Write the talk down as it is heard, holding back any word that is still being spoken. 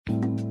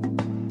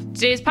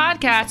Today's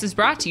podcast is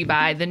brought to you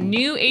by the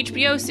new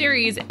HBO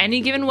series,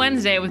 Any Given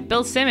Wednesday with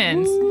Bill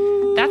Simmons.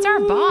 That's our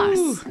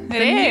boss. The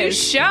new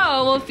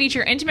show will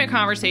feature intimate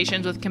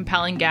conversations with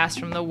compelling guests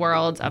from the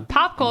worlds of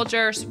pop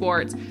culture,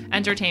 sports,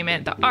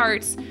 entertainment, the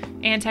arts,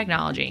 and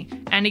technology.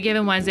 Any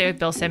Given Wednesday with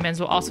Bill Simmons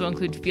will also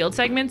include field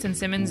segments and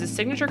Simmons'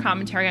 signature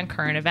commentary on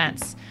current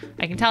events.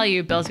 I can tell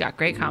you, Bill's got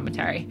great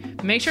commentary.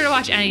 Make sure to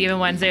watch Any Given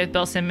Wednesday with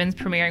Bill Simmons,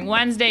 premiering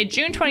Wednesday,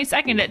 June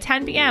 22nd at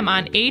 10 p.m.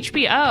 on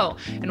HBO.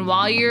 And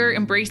while you're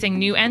embracing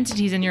new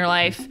entities in your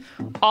life,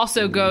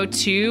 also go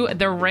to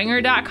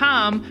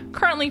theringer.com,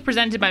 currently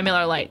presented by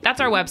Miller Lite.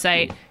 That's our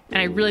website, and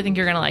I really think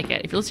you're going to like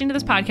it. If you're listening to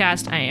this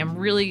podcast, I am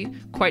really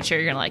quite sure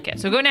you're going to like it.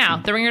 So go now,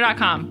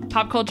 theringer.com,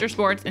 pop culture,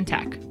 sports, and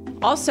tech.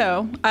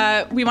 Also,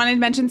 we wanted to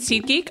mention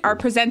SeatGeek, our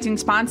presenting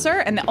sponsor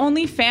and the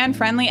only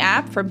fan-friendly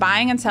app for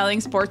buying and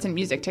selling sports and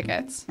music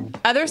tickets.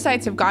 Other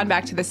sites have gone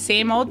back to the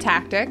same old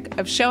tactic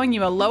of showing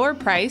you a lower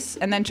price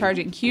and then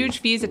charging huge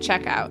fees at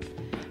checkout.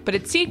 But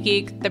at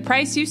SeatGeek, the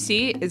price you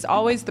see is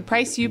always the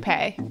price you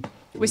pay.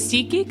 With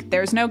SeatGeek,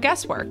 there's no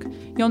guesswork.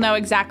 You'll know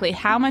exactly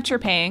how much you're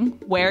paying,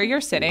 where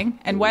you're sitting,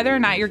 and whether or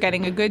not you're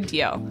getting a good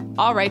deal,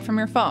 all right from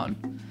your phone.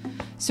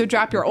 So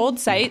drop your old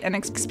site and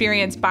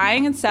experience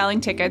buying and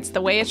selling tickets the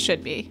way it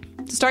should be.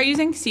 To start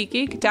using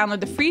SeatGeek, download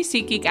the free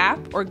SeatGeek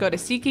app or go to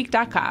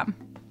SeatGeek.com.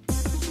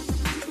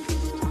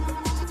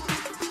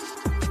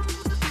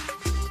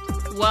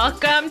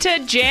 Welcome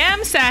to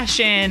Jam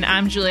Session.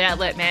 I'm Juliet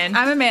Litman.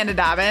 I'm Amanda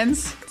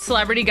Dobbins.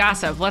 Celebrity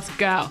gossip. Let's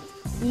go.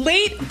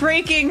 Late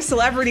breaking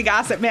celebrity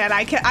gossip, man.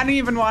 I don't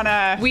even want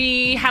to.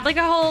 We had like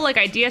a whole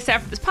idea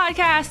set for this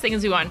podcast,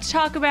 things we wanted to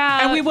talk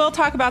about. And we will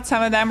talk about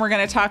some of them. We're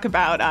going to talk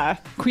about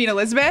Queen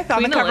Elizabeth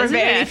on the cover of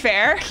Vanity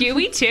Fair.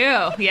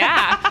 QE2,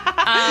 yeah.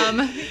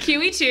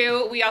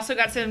 QE2. We also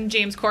got some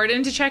James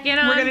Corden to check in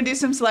on. We're going to do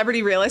some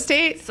celebrity real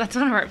estate. So that's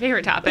one of our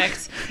favorite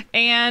topics.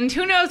 And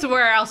who knows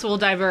where else we'll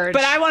diverge.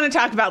 But I want to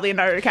talk about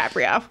Leonardo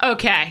DiCaprio.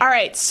 Okay. All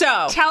right,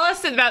 so. Tell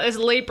us about this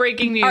late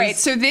breaking news. All right,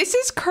 so this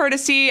is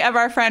courtesy of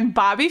our friend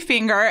Bobby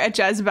Finger at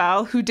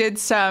Jezebel, who did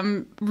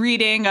some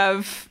reading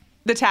of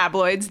the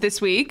tabloids this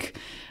week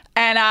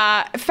and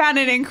found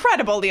an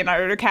incredible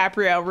Leonardo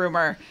DiCaprio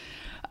rumor.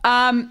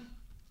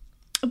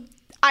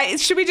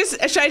 Should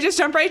I just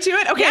jump right to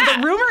it? Okay, yeah.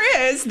 The rumor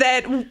is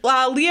that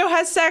Leo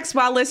has sex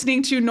while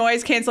listening to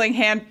noise-canceling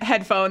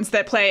headphones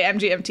that play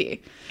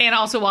MGMT. And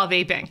also while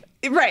vaping.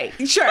 Right,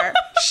 sure.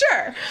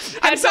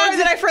 I'm sorry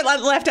that I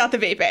left out the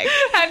vaping.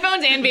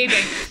 Headphones and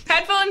vaping.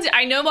 Headphones,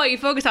 I know why you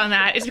focus on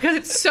that. It's because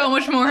it's so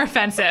much more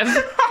offensive.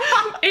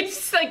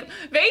 It's like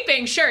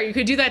vaping, sure, you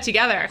could do that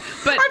together.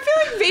 But I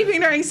feel like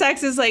vaping during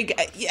sex is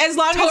as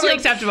long totally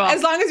acceptable.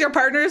 As long as your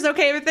partner is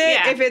okay with it.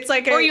 Yeah. If it's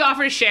or you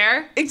offer to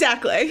share.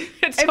 Exactly.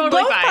 It's if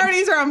totally both fine.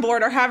 parties are on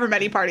board, or however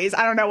many parties,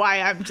 I don't know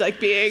why I'm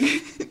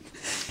being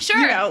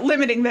sure,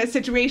 limiting the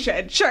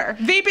situation. Sure,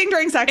 vaping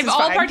during sex if is all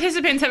fine.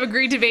 Participants have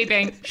agreed to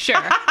vaping,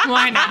 sure,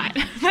 why not?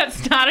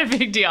 That's not a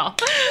big deal.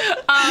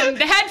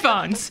 The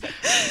headphones.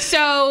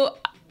 So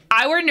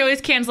I wear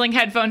noise-canceling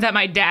headphones at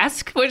my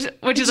desk, which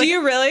is Do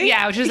you really?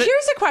 Yeah, which is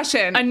here's a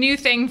question. A new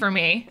thing for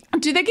me.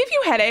 Do they give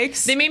you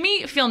headaches? They made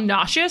me feel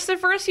nauseous the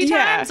first few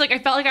times. I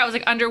felt like I was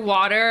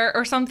underwater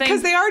or something.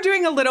 Because they are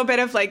doing a little bit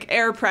of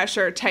air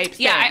pressure type things.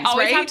 Yeah, I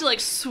always right? have to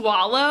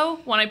swallow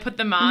when I put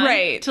them on.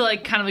 Right. To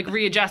kind of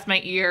readjust my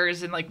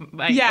ears and my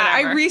Yeah,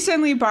 whatever. I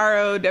recently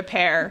borrowed a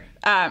pair.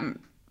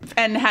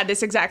 And had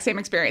this exact same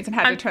experience and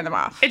had to turn them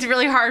off. It's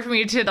really hard for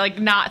me to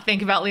not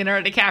think about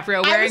Leonardo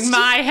DiCaprio wearing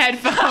my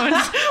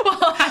headphones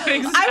while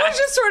having sex. I was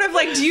just sort of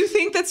do you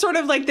think that sort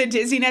of the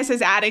dizziness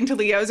is adding to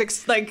Leo's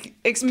experience?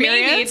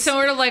 Maybe it's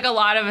sort of a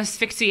lot of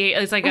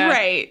asphyxiate. It's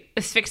right.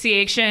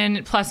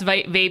 Asphyxiation plus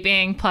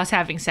vaping plus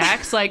having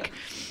sex.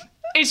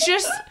 It's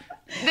just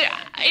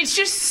it's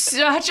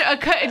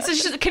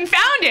just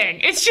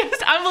confounding. It's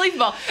just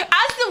unbelievable.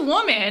 As the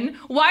woman,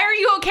 why are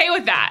you okay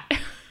with that?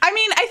 I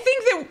mean, I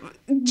think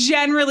that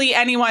generally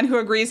anyone who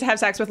agrees to have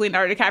sex with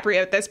Leonardo DiCaprio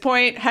at this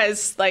point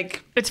has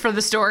it's for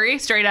the story,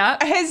 straight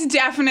up. Has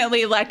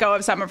definitely let go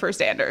of some of her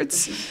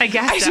standards. I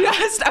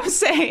guess I'm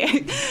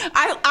saying,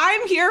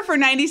 I'm here for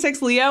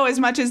 96 Leo as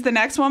much as the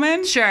next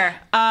woman. Sure.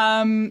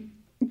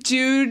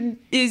 Dude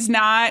is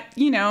not,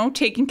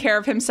 taking care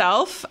of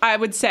himself, I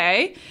would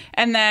say.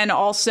 And then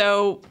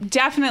also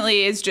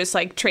definitely is just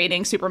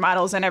trading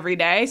supermodels in every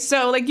day.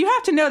 So you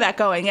have to know that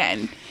going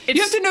in. You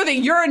have to know that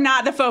you're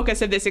not the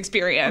focus of this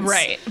experience.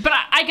 Right. But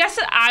I guess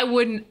that I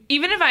wouldn't,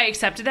 even if I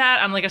accepted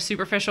that on a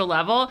superficial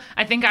level,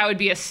 I think I would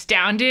be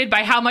astounded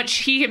by how much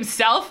he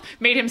himself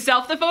made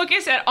himself the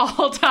focus at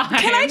all times.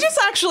 Can I just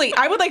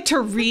I would like to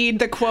read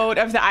the quote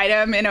of the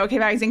item in OK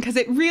Magazine because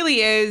it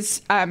really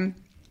is,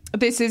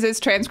 this is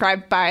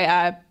transcribed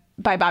by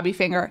Bobby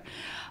Finger.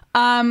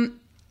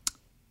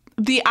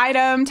 The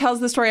item tells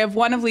the story of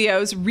one of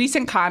Leo's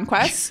recent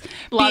conquests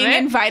being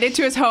invited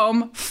to his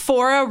home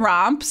for a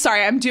romp.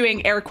 Sorry, I'm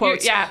doing air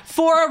quotes. Yeah.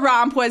 For a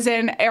romp was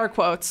in air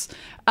quotes.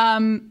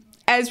 And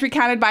as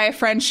recounted by a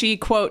friend she,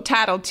 quote,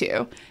 tattled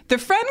to. The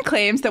friend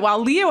claims that while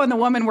Leo and the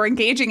woman were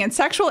engaging in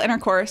sexual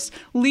intercourse,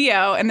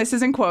 Leo, and this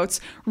is in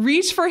quotes,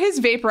 reached for his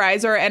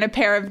vaporizer and a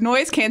pair of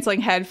noise-canceling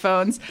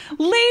headphones,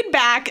 laid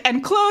back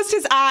and closed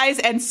his eyes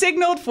and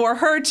signaled for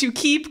her to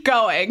keep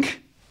going.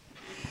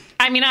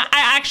 I mean, I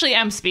actually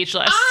am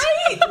speechless.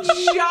 I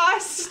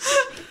just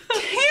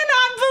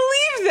cannot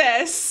believe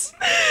this.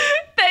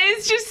 That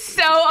is just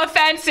so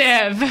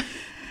offensive.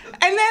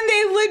 And then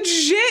they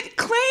legit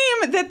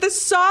claim that the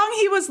song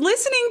he was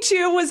listening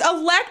to was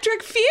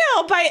Electric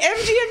Feel by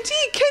MGMT.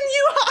 Can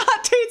you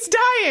Tate's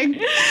dying?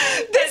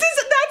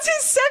 That's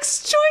his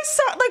sex choice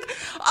song. Like,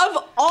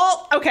 of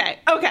all, okay.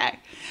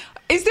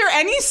 Is there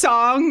any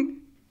song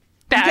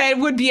that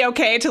would be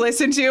okay to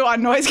listen to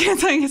on noise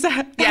canceling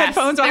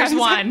headphones? There's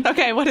one.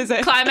 Okay, what is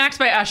it? Climax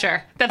by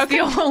Usher. That's the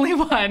only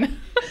one.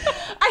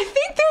 I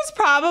think there's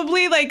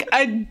probably like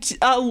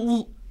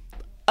a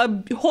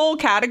whole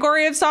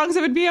category of songs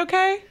that would be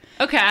okay.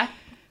 Okay.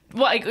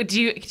 Well, like, do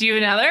you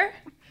have another?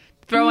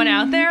 Throw one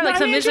out there? Like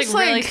something just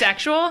like really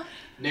sexual?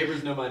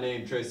 Neighbors Know My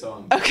Name, Trey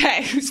Songz.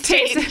 Okay.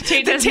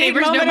 Tate says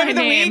Neighbors Know My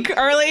Name.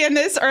 Early in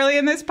this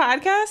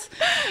podcast.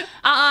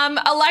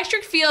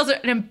 Electric Feel's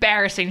an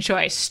embarrassing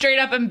choice. Straight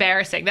up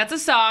embarrassing. That's a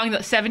song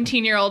that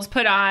 17-year-olds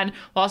put on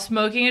while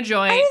smoking a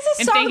joint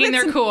and thinking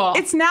they're cool.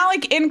 It's now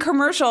like in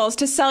commercials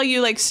to sell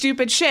you like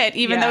stupid shit,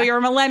 even though you're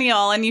a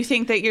millennial and you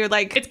think that you're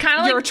like, it's kind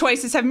of your like,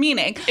 choices have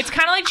meaning. It's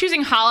kind of like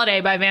choosing Holiday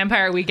by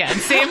Vampire Weekend.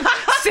 Same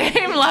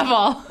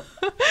level.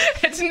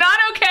 It's not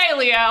okay,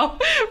 Leo.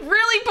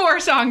 Really poor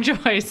song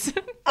choice.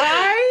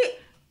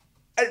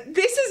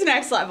 This is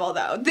next level,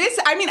 though.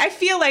 I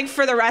feel like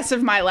for the rest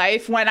of my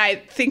life, when I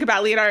think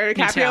about Leonardo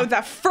DiCaprio,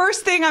 the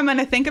first thing I'm going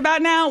to think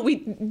about now,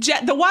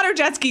 the water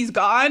jet ski's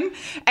gone,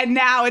 and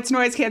now it's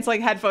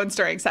noise-canceling headphones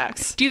during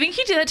sex. Do you think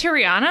he did that to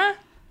Rihanna?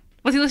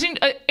 Was he listening?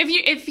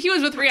 If he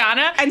was with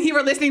Rihanna and he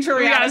were listening to a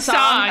Rihanna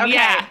song, okay.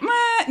 Yeah.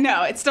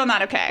 No, it's still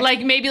not okay. Like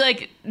maybe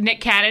like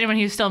Nick Cannon when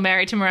he was still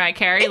married to Mariah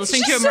Carey,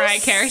 listening to a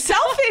Mariah Carey song.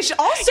 Selfish.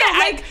 Also,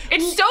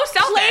 it's so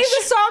selfish. Play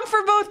the song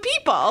for both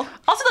people.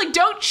 Also, like,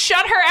 don't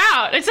shut her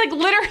out. It's like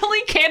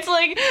literally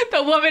canceling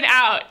the woman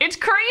out. It's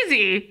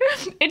crazy.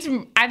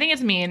 I think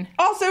it's mean.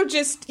 Also,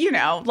 just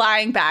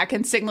lying back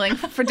and signaling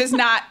for does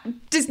not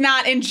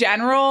in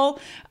general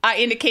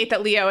indicate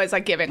that Leo is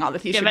like giving all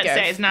that he should give.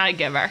 Say it's not a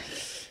giver.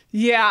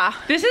 Yeah.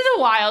 This is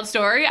a wild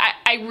story.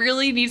 I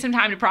really need some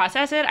time to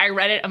process it. I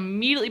read it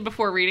immediately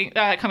before coming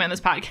on this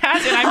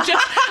podcast, and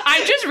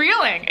I'm just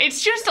reeling.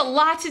 It's just a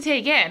lot to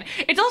take in.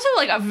 It's also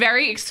like a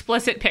very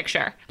explicit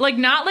picture. Like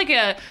not like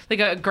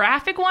a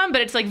graphic one,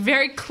 but it's like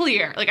very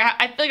clear. Like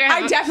I feel like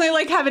I definitely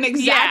like have an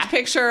exact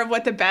picture of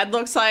what the bed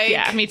looks like.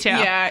 Yeah, me too.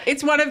 Yeah.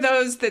 It's one of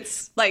those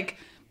that's like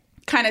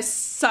kind of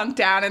sunk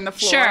down in the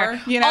floor.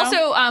 Sure.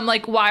 Also,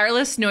 like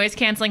wireless noise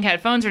canceling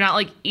headphones are not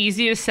like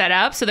easy to set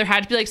up, so there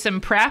had to be like some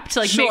prep to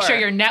like make sure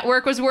your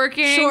network was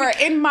working. Sure.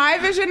 In my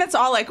vision, it's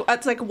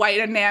like white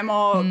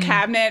enamel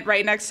cabinet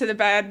right next to the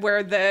bed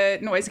where the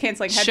noise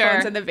canceling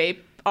headphones and the vape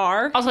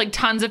are. Also, like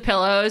tons of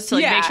pillows to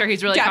like make sure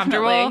he's really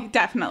comfortable.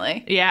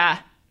 Definitely. Yeah.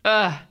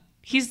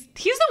 He's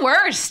the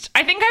worst.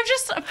 I think I've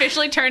just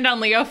officially turned on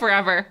Leo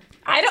forever.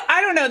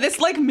 I don't know. This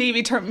like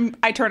maybe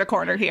I turn a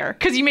corner here.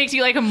 Because he makes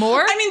you like him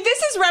more? I mean,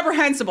 this is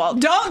reprehensible.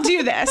 Don't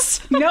do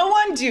this. No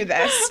one do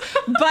this.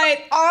 But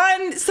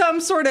on some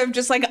sort of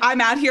just like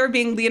I'm out here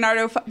being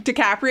Leonardo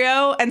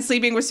DiCaprio and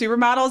sleeping with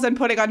supermodels and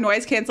putting on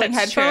noise canceling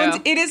headphones.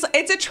 True.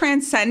 It's a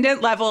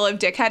transcendent level of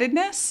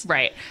dickheadedness.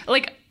 Right.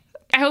 Like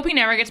I hope he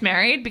never gets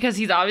married because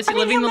he's obviously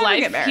living the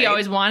life he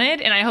always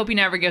wanted, and I hope he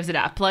never gives it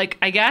up. Like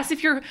I guess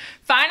if you're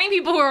finding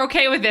people who are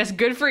okay with this,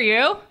 good for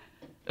you.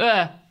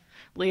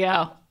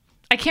 Leo.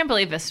 I can't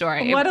believe this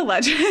story. What a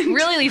legend.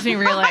 Really leaves me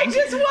reeling. What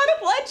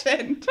a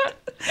legend.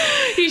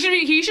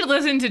 He should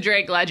listen to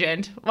Drake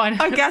Legend.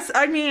 I guess,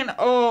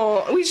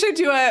 we should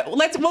do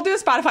we'll do a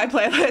Spotify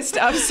playlist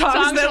of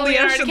songs that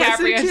Leo should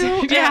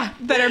listen to. Yeah.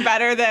 That are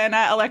better than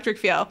Electric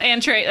Feel.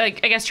 And Trey, I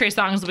guess Trey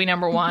Songz will be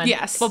number 1.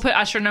 Yes. We'll put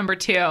Usher number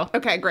 2.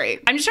 Okay,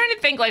 great. I'm just trying to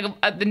think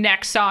the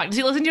next song. Does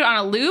he listen to it on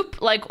a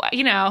loop? Like,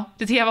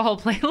 does he have a whole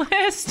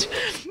playlist?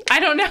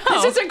 I don't know.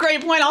 This is a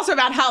great point also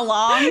about how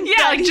long.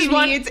 Yeah, like just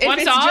one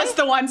song.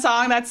 Just the one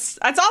song, that's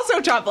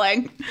also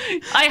troubling.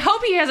 I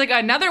hope he has like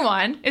another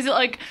one. Is it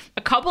like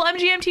a couple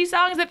MGMT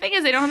songs? The thing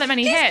is, they don't have that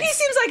many hits. He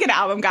seems like an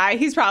album guy.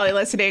 He's probably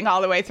listening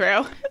all the way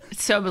through.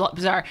 It's so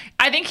bizarre.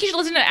 I think he should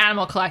listen to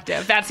Animal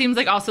Collective. That seems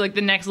like also like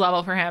the next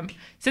level for him.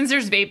 Since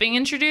there's vaping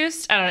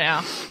introduced, I don't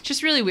know.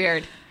 Just really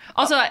weird.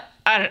 Also,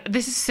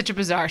 this is such a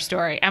bizarre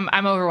story.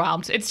 I'm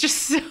overwhelmed. It's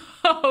just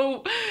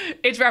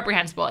it's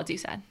reprehensible, as you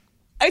said.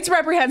 It's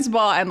reprehensible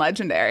and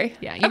legendary.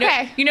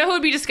 Yeah. You know who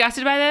would be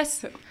disgusted by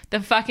this? The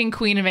fucking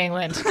Queen of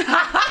England.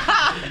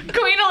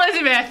 Queen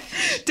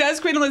Elizabeth. Does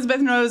Queen Elizabeth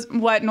knows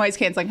what noise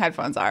canceling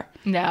headphones are?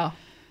 No.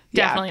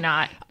 Definitely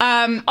not.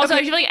 Also,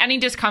 I feel like any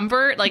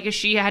discomfort, like if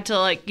she had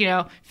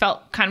to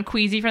felt kind of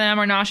queasy for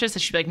them or nauseous,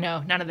 she'd be like,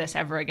 no, none of this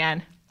ever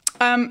again.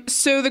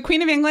 So the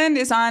Queen of England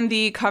is on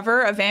the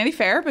cover of Vanity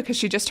Fair because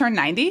she just turned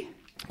 90.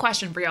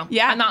 Question for you.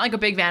 Yeah. I'm not like a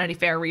big Vanity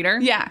Fair reader.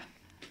 Yeah.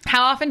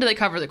 How often do they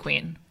cover the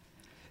Queen?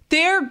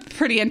 They're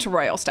pretty into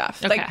royal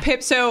stuff, Okay. like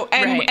Pip. So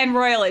and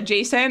royal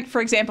adjacent. For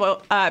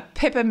example,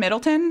 Pippa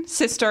Middleton,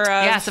 sister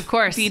of Yes, of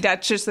course, the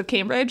Duchess of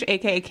Cambridge,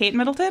 aka Kate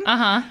Middleton,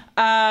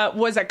 Uh-huh.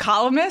 was a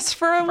columnist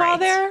for a while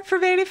there for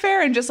Vanity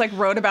Fair, and just like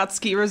wrote about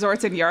ski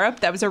resorts in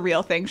Europe. That was a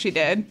real thing she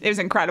did. It was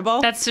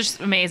incredible. That's just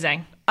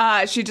amazing.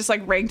 She just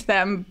like ranked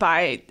them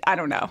by I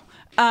don't know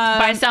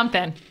By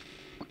something.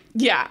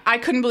 Yeah, I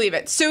couldn't believe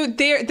it. So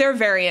they're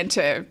very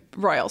into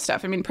royal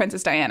stuff. I mean,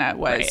 Princess Diana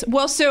was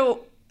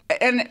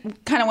and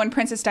kind of when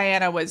Princess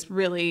Diana was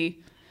really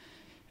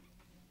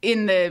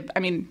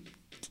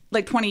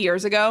like 20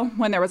 years ago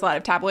when there was a lot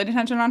of tabloid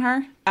attention on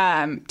her.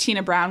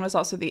 Tina Brown was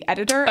also the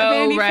editor of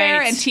Vanity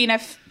Fair, and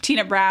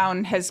Tina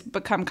Brown has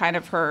become kind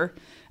of her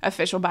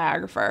official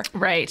biographer.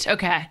 Right.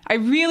 Okay. I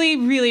really,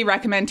 really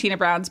recommend Tina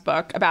Brown's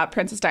book about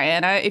Princess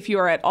Diana. If you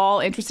are at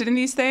all interested in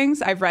these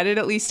things, I've read it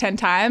at least 10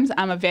 times.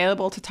 I'm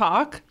available to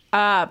talk.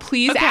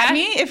 Please add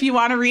me if you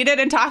want to read it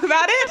and talk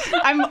about it.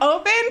 I'm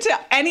open to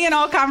any and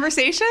all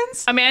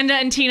conversations. Amanda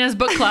and Tina's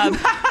book club.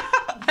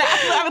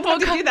 I would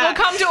love to do that.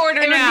 We'll come to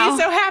order now. I would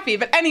be so happy.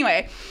 But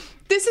anyway,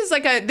 this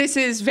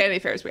is Vanity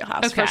Fair's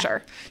wheelhouse for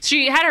sure.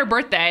 She had her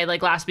birthday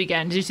like last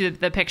weekend. Did you see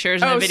the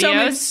pictures and the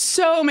videos?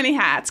 So many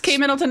hats. Kate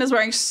Middleton is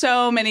wearing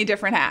so many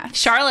different hats.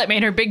 Charlotte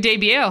made her big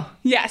debut.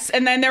 Yes,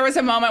 and then there was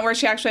a moment where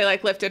she actually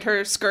like lifted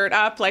her skirt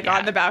up like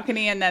on the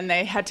balcony, and then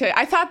they had to.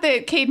 I thought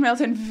that Kate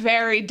Middleton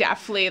very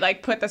deftly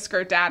like put the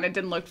skirt down and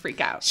didn't look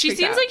freak out. She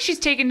seems like she's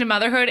taken to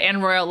motherhood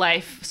and royal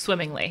life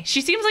swimmingly.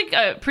 She seems like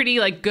a pretty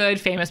like good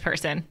famous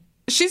person.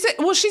 She's a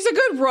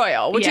good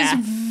royal, which is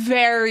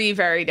very,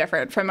 very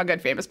different from a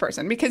good famous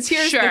person. Because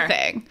here's the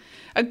thing.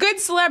 A good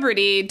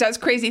celebrity does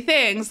crazy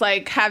things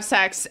like have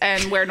sex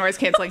and wear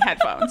noise-canceling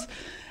headphones.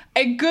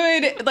 A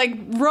good like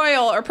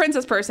royal or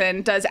princess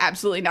person does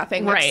absolutely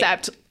nothing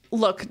except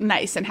look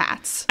nice in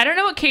hats. I don't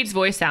know what Kate's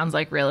voice sounds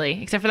like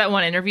really, except for that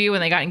one interview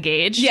when they got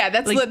engaged. Yeah,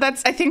 that's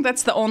I think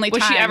that's the only time.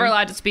 Was she ever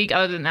allowed to speak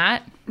other than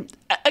that?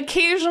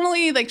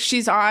 Occasionally, like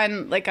she's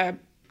on like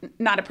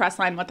not a press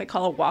line, what they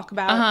call a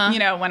walkabout, you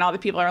know, when all the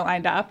people are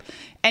lined up.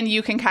 And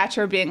you can catch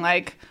her being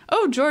like,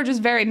 oh, George is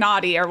very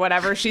naughty or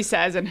whatever she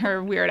says in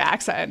her weird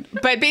accent.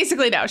 But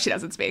basically, no, she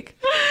doesn't speak.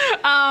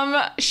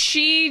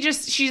 She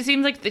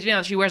seems like, you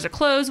know, she wears her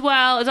clothes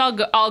well. It's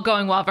all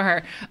going well for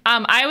her.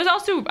 I was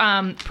also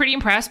pretty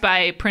impressed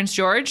by Prince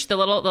George, the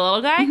little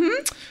guy.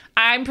 Mm-hmm.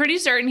 I'm pretty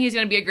certain he's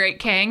going to be a great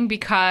king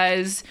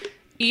because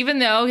even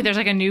though there's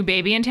like a new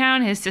baby in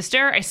town, his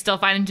sister, I still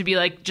find him to be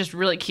like just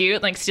really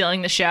cute, like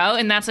stealing the show.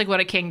 And that's like what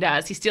a king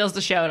does. He steals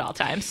the show at all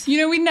times. You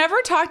know, we never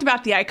talked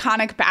about the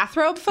iconic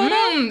bathrobe photo.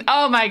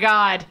 Oh my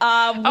God.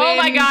 Oh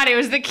my God. It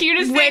was the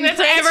cutest thing that's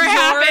ever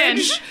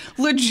happened.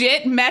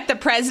 Legit met the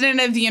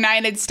president of the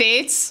United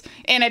States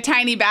in a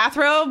tiny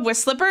bathrobe with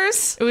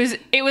slippers.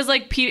 It was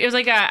like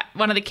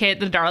one of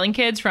the Darling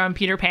kids from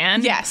Peter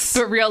Pan. Yes.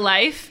 But real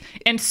life.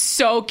 And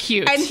so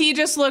cute. And he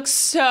just looks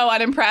so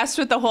unimpressed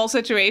with the whole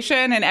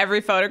situation in every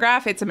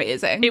photograph. It's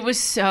amazing. It was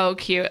so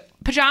cute.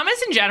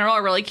 Pajamas in general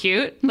are really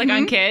cute, like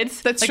on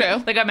kids. That's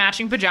true. Like a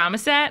matching pajama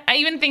set. I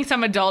even think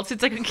some adults,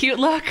 it's like a cute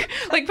look.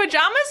 Like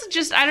pajamas,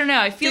 just, I don't know.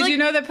 I feel Did you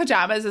know that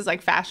pajamas is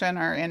like fashion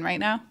or in right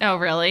now? Oh,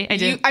 really? I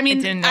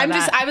didn't know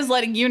I was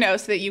letting you know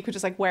so that you could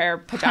just like wear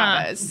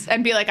pajamas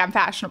and be like, I'm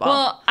fashionable.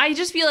 Well, I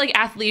just feel like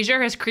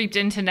athleisure has creeped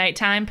into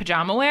nighttime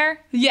pajama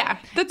wear. Yeah,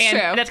 that's true.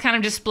 That's kind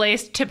of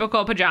displaced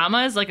typical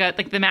pajamas,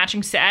 like the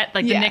matching set,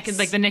 like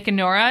the Nick and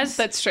Nora's.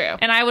 That's true.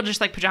 And I would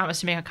just like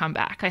pajamas to make a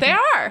comeback. They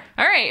are.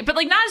 All right, but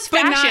like not as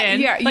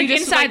fashion. Like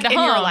just, inside like, the in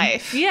home. your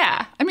life.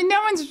 Yeah. I mean,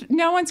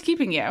 no one's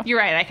keeping you. You're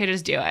right. I could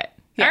just do it.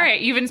 Yeah. All right.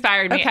 You've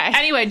inspired me. Okay.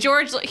 Anyway,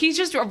 George, he's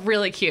just a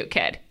really cute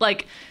kid.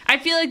 Like, I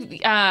feel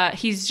like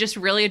he's just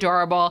really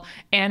adorable,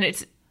 and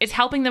it's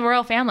helping the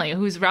royal family,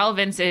 whose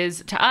relevance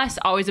is to us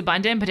always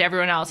abundant, but to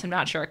everyone else, I'm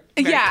not sure.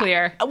 Very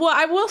clear. Well,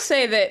 I will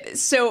say that.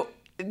 So,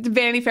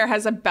 Vanity Fair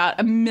has about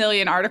 1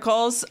 million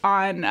articles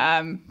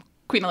on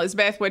Queen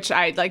Elizabeth, which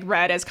I like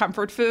read as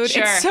comfort food.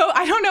 Sure. It's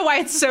I don't know why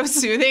it's so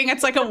soothing.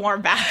 It's like a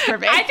warm bath for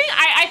me. I think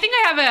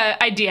I have an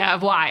idea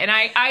of why, and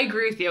I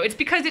agree with you. It's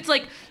because it's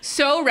like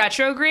so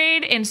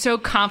retrograde and so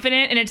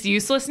confident in its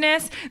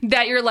uselessness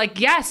that you're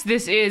like, yes,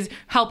 this is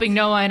helping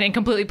no one and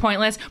completely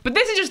pointless, but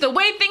this is just the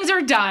way things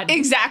are done.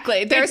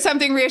 Exactly. There's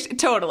something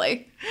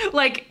totally.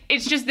 Like,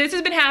 it's just, this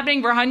has been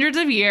happening for hundreds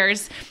of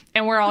years,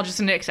 and we're all just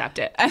going to accept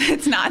it. And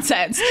it's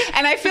nonsense.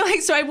 And I feel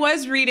like, so I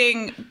was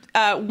reading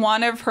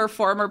one of her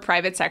former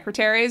private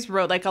secretaries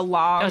wrote like a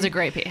long... It was a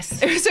great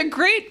piece. It was a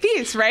great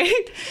piece,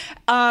 right?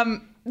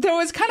 Though it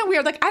was kind of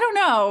weird. Like, I don't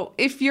know.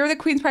 If you're the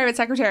Queen's private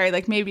secretary,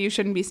 like, maybe you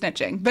shouldn't be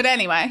snitching. But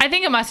anyway. I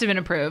think it must have been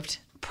approved.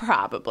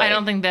 Probably. I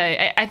don't think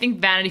I think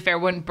Vanity Fair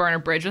wouldn't burn a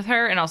bridge with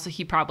her, and also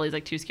he probably is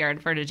like too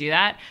scared for her to do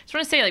that. Just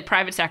want to say, like,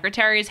 private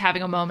secretaries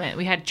having a moment.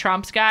 We had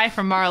Trump's guy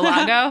from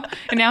Mar-a-Lago,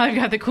 and now we've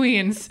got the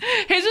Queen's.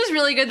 His was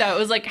really good though. It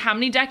was like how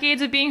many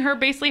decades of being her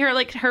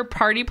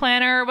party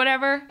planner or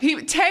whatever.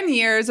 10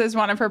 years as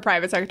one of her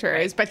private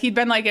secretaries, but he'd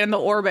been like in the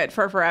orbit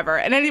for forever.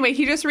 And anyway,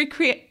 he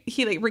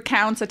he like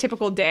recounts a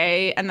typical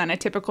day and then a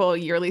typical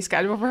yearly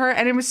schedule for her,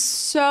 and it was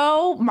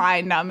so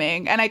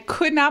mind-numbing, and I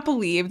could not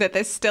believe that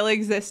this still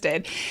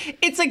existed.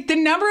 It's like the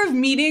number of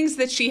meetings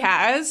that she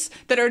has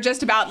that are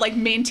just about like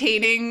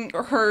maintaining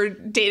her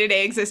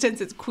day-to-day existence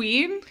as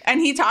queen,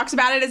 and he talks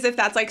about it as if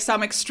that's like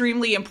some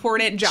extremely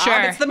important job.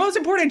 Sure. It's the most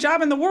important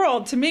job in the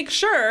world to make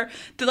sure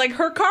that like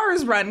her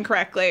cars run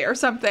correctly or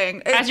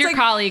something. As It's your like,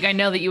 colleague, I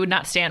know that you would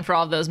not stand for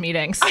all of those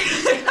meetings.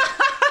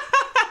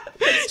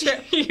 It's true.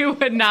 You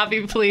would not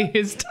be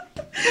pleased.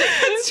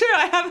 It's true.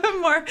 I have a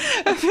more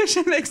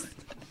efficient.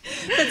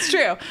 That's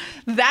true.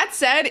 That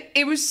said,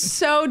 it was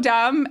so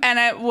dumb, and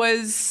it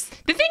was.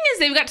 The thing is,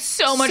 they've got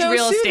so much So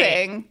real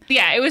soothing. estate.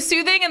 Yeah, it was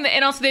soothing,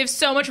 and also they have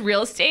so much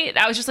real estate.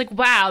 I was just like,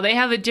 wow, they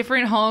have a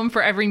different home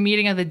for every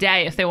meeting of the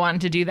day if they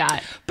wanted to do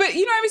that. But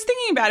I was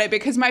thinking about it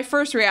because my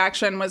first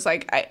reaction was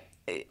like,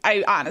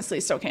 I honestly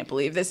still can't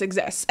believe this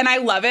exists. And I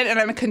love it, and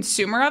I'm a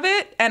consumer of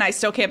it, and I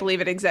still can't believe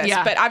it exists.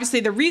 Yeah. But obviously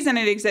the reason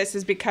it exists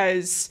is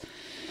because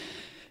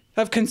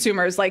of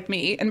consumers like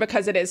me, and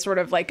because it is sort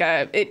of like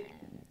it's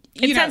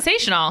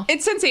sensational.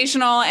 It's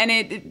sensational, and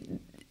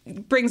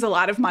it brings a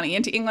lot of money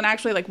into England,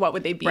 actually. Like, what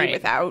would they be Right.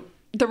 without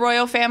the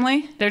royal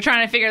family? They're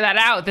trying to figure that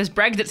out with this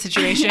Brexit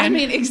situation. I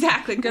mean,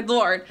 exactly. Good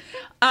Lord.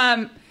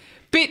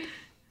 But...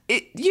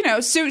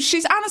 so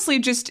she's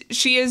honestly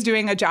she is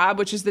doing a job,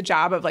 which is the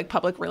job of like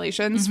public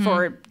relations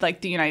for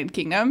like the United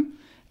Kingdom,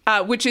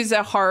 which is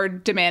a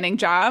hard, demanding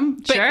job.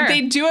 But Sure.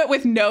 they do it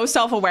with no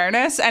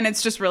self-awareness, and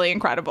it's just really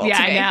incredible. Yeah,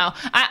 to me. I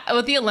know.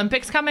 With the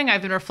Olympics coming,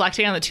 I've been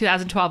reflecting on the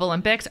 2012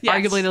 Olympics, Yes.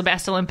 arguably the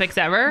best Olympics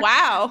ever.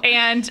 Wow.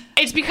 And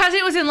it's because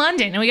it was in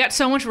London, and we got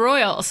so much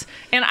royals.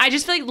 And I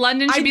just feel like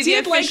London should be the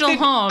official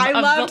home I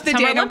of loved the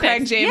Summer Daniel Olympics.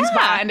 Craig James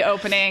Yeah. Bond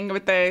opening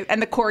with the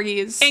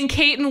corgis. And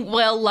Kate and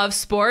Will love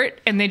sport,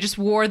 and they just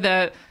wore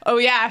the... Oh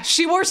yeah,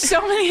 she wore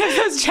so many of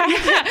those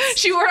jackets.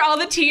 She wore all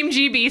the Team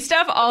GB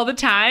stuff all the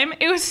time.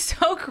 It was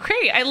so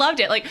great. I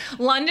loved it. Like,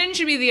 London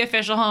should be the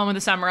official home of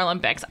the Summer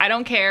Olympics. I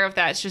don't care if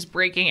that's just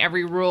breaking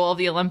every rule of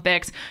the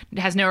Olympics. It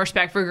has no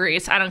respect for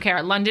Greece. I don't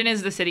care. London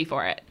is the city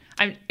for it.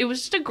 It was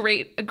just a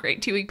great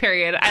 2-week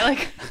period.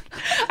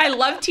 I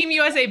love Team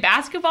USA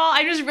basketball.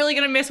 I'm just really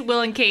gonna miss Will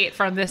and Kate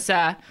from these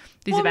events.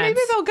 Maybe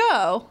they'll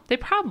go. They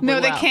probably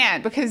No, they will.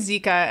 can't because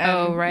Zika. And,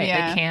 Oh right,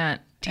 yeah. they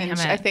can't. Damn And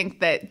it. I think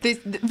that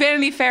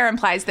Vanity Fair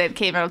implies that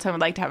Kate Middleton would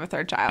like to have a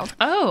third child.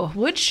 Oh,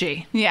 would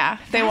she? Yeah,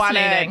 they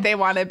Fascinating.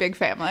 want a big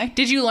family.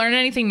 Did you learn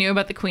anything new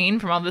about the Queen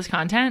from all this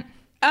content?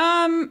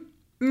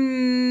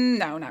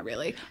 No, not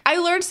really. I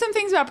learned some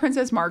things about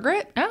Princess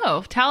Margaret.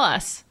 Oh, tell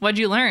us. What'd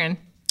you learn?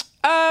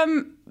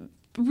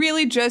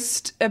 Really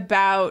just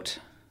about,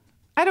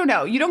 I don't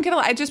know. You don't get a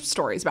lot, just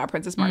stories about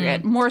Princess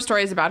Margaret. More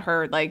stories about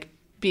her, like,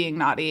 being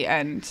naughty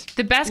and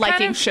The best liking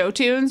kind of- show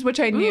tunes, which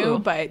I knew, Ooh,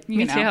 but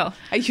me too.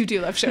 You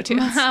do love show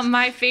tunes.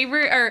 My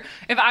favorite, or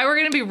if I were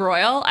going to be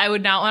royal, I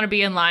would not want to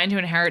be in line to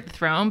inherit the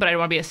throne, but I'd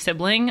want to be a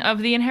sibling of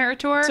the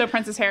inheritor. So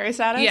Princess Harry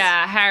status?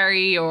 Yeah,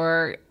 Harry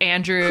or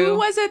Andrew. Who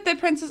was it that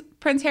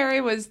Prince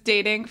Harry was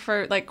dating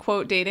for, like,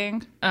 quote,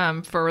 dating?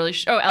 For really?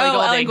 Ellie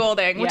Goulding. Ellie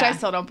Goulding, which Yeah. I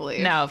still don't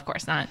believe. No, of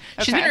course not.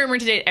 She's Okay. been rumored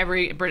to date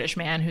every British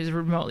man who's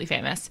remotely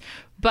famous.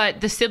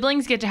 But the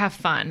siblings get to have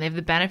fun. They have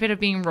the benefit of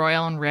being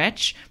royal and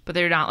rich, but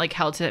they're not like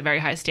held to very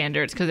high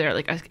standards because they're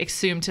like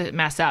assumed to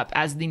mess up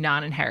as the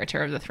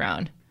non-inheritor of the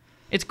throne.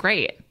 It's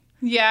great.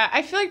 Yeah,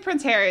 I feel like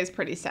Prince Harry is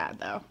pretty sad,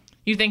 though.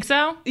 You think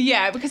so?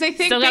 Yeah, because I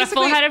think Still got a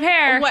full basically- head of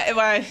hair.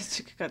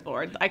 Good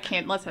Lord, I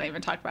can't. Let's not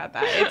even talk about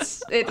that.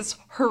 It's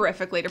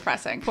horrifically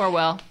depressing. Poor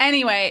Will.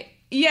 Anyway,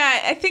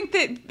 yeah, I think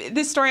that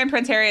the story on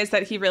Prince Harry is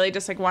that he really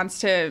just like wants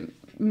to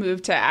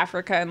move to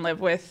Africa and live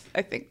with,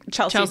 I think,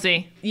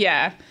 Chelsea.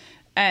 Yeah,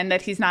 and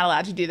that he's not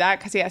allowed to do that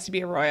because he has to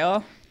be a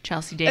royal.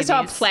 Chelsea I Davies.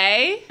 saw a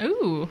play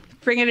Ooh.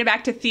 bringing it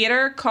back to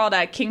theater called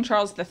King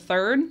Charles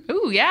III,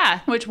 Ooh, yeah.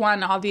 which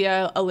won all the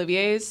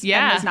Oliviers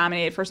Yeah. and was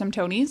nominated for some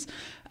Tonys.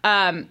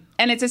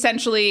 And it's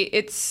essentially,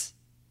 it's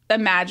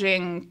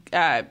imagining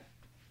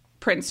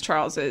Prince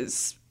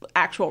Charles's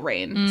actual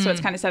reign. So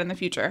it's kind of set in the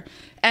future.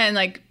 And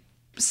like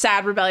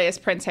sad, rebellious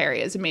Prince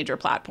Harry is a major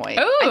plot point.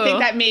 Ooh. I think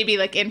that maybe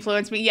like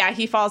influenced me. Yeah,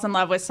 he falls in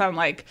love with some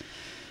like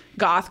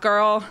goth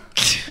girl.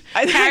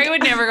 Harry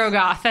would never go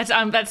goth.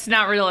 That's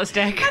not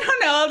realistic. I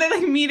don't know. They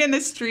like meet in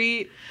the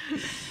street.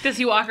 Does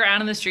he walk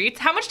around in the streets?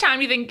 How much time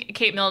do you think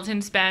Kate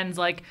Middleton spends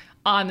like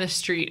on the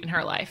street in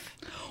her life?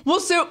 Well,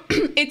 so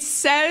it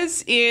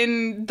says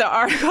in the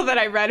article that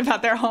I read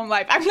about their home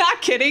life, I'm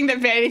not kidding, that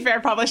Vanity Fair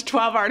published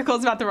 12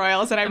 articles about the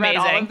royals, and I read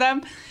all Amazing. of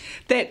them,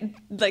 that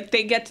like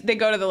they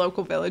go to the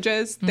local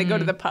villages, they go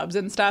to the pubs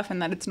and stuff,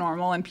 and that it's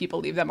normal and people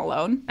leave them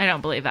alone. I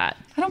don't believe that.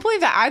 I don't believe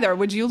that either.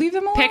 Would you leave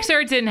them alone? Picture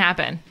it didn't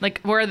happen.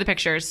 Like, where are the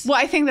pictures? Well,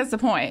 I think that's the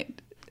point.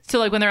 So,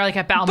 like, when they're like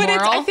at But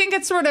Balmoral? I think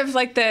it's sort of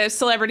like the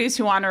celebrities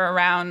who wander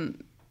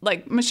around,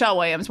 like Michelle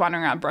Williams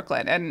wandering around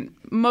Brooklyn, and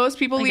most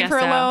people leave guess her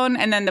so. alone,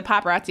 and then the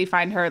paparazzi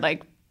find her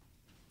like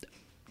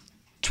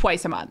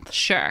twice a month,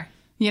 Sure.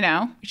 you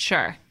know?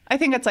 Sure. I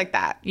think it's like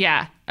that.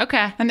 Yeah.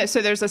 Okay. And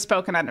so there's a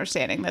spoken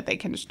understanding that they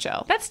can just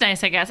chill. That's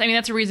nice, I guess. I mean,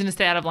 that's a reason to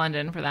stay out of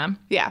London for them.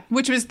 Yeah,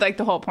 which was like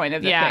the whole point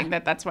of the thing,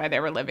 that's why they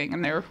were living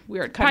in their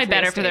weird country.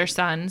 Probably better for their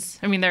sons.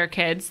 I mean, their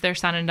kids, their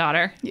son and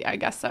daughter. Yeah, I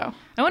guess so.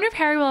 I wonder if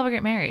Harry will ever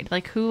get married.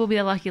 Like, who will be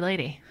the lucky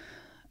lady?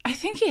 I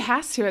think he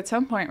has to at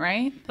some point,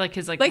 right? Like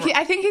his I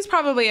think he's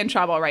probably in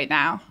trouble right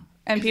now,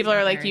 and people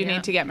are like, "You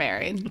need to get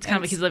married." It's kind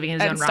of like he's living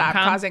his own rom-com. Stop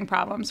causing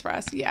problems for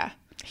us. Yeah.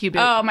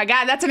 Oh my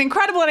God, that's an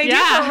incredible idea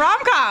for a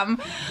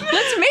rom-com.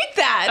 Let's make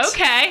that.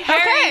 Okay,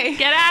 Harry,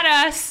 get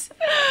at us.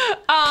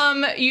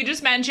 You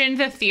just mentioned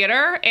the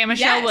theater and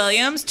Michelle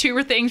Williams.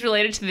 Two things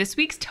related to this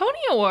week's Tony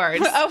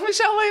Awards. Oh,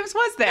 Michelle Williams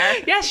was there.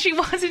 Yes, she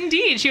was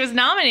indeed. She was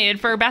nominated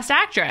for Best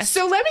Actress.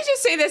 So let me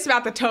just say this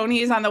about the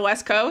Tonys on the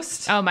West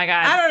Coast. Oh my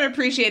God. I don't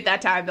appreciate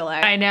that time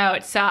delay. I know,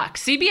 it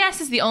sucks.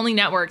 CBS is the only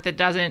network that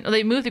doesn't,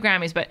 they moved the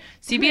Grammys, but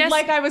CBS.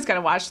 I was going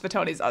to watch the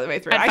Tonys all the way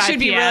through. I should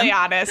be really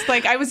honest.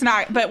 I was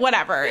not, but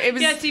whatever. It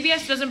was. Yeah,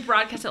 CBS doesn't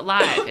broadcast it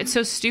live. It's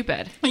so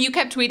stupid. You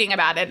kept tweeting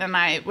about it, and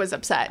I was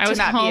upset. I was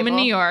home in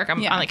New York.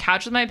 I'm on the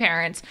couch with my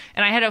parents,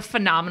 and I had a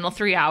phenomenal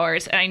 3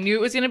 hours, and I knew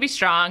it was going to be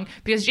strong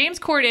because James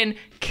Corden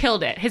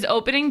killed it. His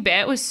opening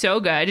bit was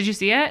so good. Did you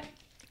see it?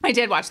 I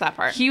did watch that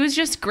part. He was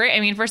just great. I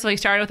mean, first of all, he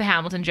started with a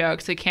Hamilton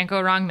joke, so you can't go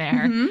wrong there.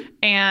 Mm-hmm.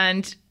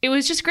 And it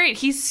was just great.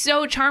 He's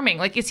so charming.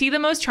 Like, is he the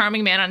most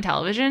charming man on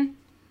television?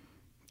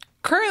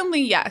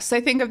 Currently, yes.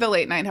 I think of the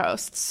late night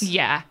hosts.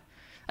 Yeah.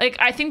 Like,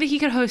 I think that he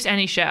could host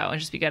any show and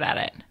just be good at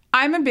it.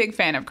 I'm a big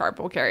fan of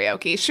carpool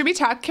karaoke. Can we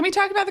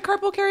talk about the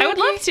carpool karaoke? I would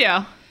love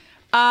to.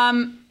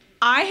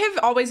 I have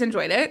always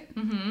enjoyed it.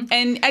 Mm-hmm.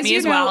 And as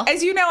you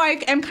know,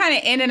 I am kind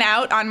of in and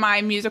out on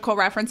my musical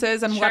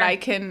references and what I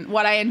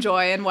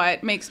enjoy and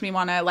what makes me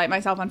want to light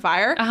myself on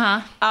fire.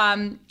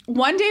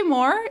 One Day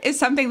More is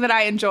something that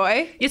I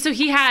enjoy. Yeah, so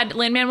he had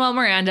Lin-Manuel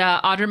Miranda,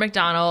 Audra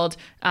McDonald,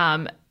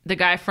 the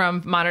guy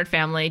from Modern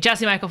Family,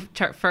 Jesse Tyler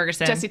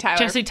Ferguson,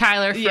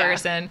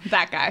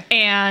 that guy,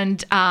 and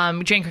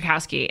Jane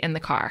Krakowski in the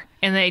car.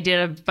 And they did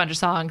a bunch of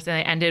songs, and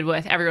they ended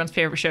with everyone's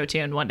favorite show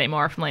tune, One Day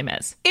More from Les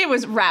Mis. It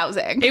was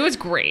rousing. It was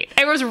great.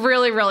 It was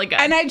really, really good.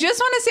 And I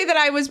just want to say that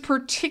I was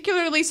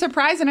particularly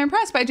surprised and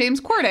impressed by James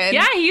Corden.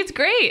 Yeah, he's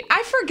great.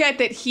 I forget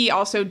that he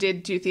also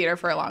did do theater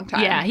for a long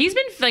time. Yeah, he's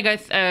been like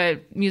a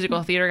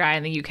musical theater guy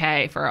in the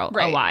UK for a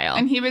while.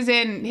 And he was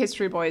in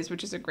History Boys,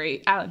 which is a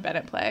great Alan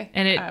Bennett play.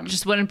 And it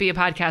just wouldn't be a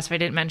podcast if I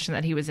didn't mention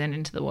that he was in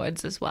Into the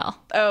Woods as well.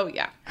 Oh,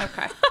 yeah.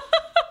 Okay.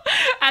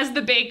 As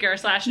the baker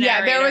 / narrator.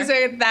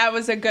 Yeah, that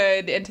was a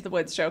good Into the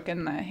Woods joke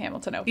in the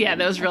Hamilton opening. Yeah,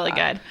 that was really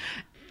good.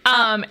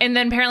 And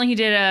then apparently he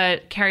did a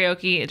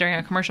karaoke during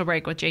a commercial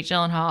break with Jake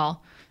Gyllenhaal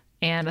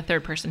and a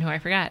third person who I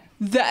forget.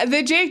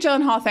 The Jake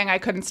Gyllenhaal thing I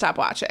couldn't stop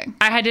watching.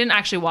 I didn't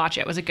actually watch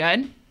it. Was it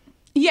good?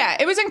 Yeah,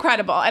 it was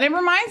incredible. And it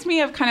reminds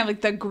me of kind of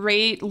like the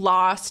great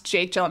lost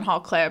Jake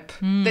Gyllenhaal clip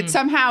that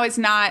somehow is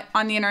not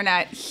on the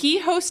internet. He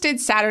hosted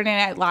Saturday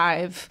Night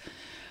Live.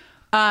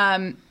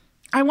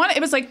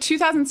 It was like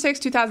 2006,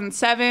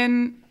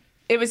 2007.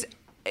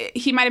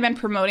 He might have been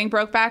promoting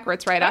Brokeback, or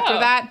it's right after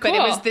that. But cool.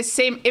 It was the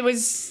same. It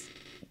was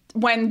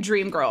when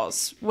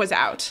Dreamgirls was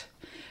out.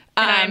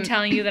 And I'm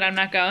telling you that I'm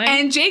not going.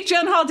 And Jake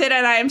Gyllenhaal did it,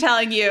 and I am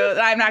telling you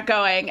that I'm not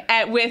going.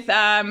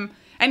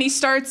 And he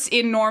starts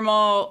in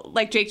normal,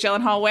 like Jake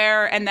Gyllenhaal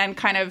wear, and then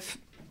kind of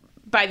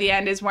by the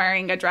end is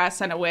wearing a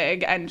dress and a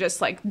wig and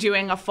just like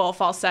doing a full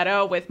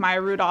falsetto with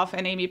Maya Rudolph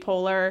and Amy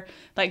Poehler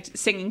like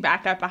singing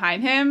backup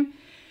behind him.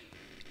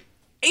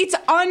 It's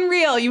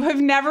unreal. You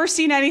have never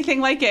seen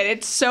anything like it.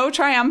 It's so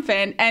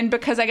triumphant. And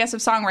because I guess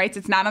of song rights,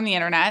 it's not on the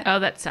internet. Oh,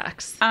 that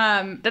sucks.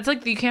 That's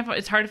like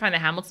it's hard to find the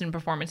Hamilton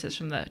performances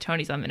from the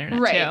Tonys on the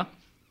internet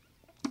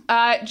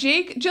too.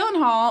 Jake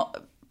Gyllenhaal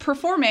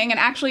performing and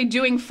actually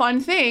doing fun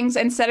things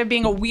instead of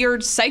being a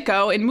weird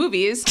psycho in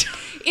movies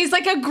is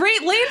like a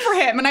great lane for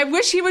him. And I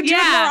wish he would do it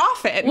more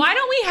often. Why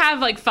don't we have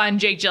like fun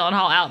Jake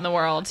Gyllenhaal out in the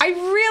world? I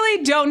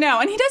really don't know.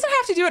 And he doesn't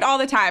have to do it all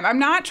the time. I'm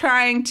not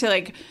trying to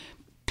like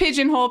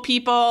pigeonhole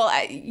people,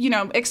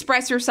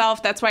 express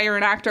yourself. That's why you're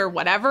an actor,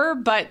 whatever.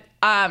 But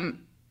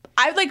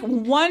I like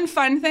one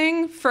fun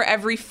thing for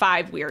every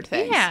 5 weird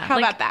things. Yeah. How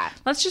about that?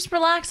 Let's just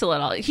relax a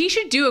little. He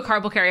should do a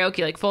carpool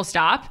karaoke, like full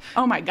stop.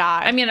 Oh my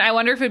God. I mean, I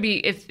wonder if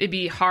it'd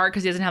be hard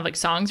because he doesn't have like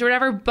songs or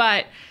whatever,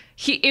 but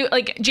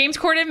James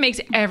Corden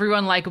makes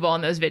everyone likable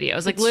in those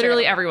videos. Like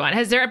literally everyone.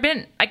 Has there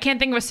been, I can't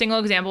think of a single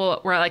example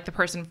where I like the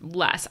person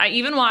less. I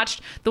even watched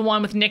the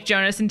one with Nick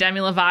Jonas and Demi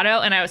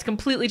Lovato and I was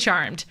completely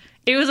charmed.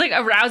 It was like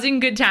a rousing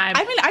good time.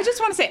 I mean, I just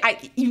want to say,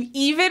 you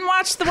even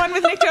watched the one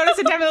with Nick Jonas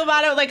and Demi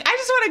Lovato? Like, I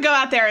just want to go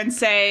out there and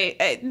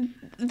say,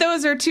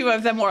 those are two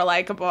of the more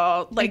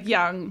likable, like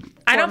young.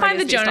 I don't find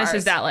the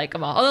Jonas that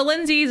likable. Although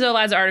Lindsay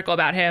Zola's article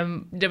about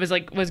him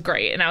was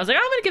great, and I was like,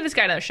 I'm going to give this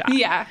guy another shot.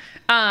 Yeah.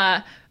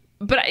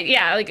 But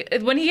yeah, like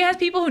when he has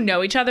people who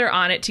know each other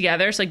on it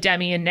together, so like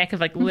Demi and Nick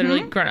have like literally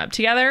grown up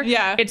together.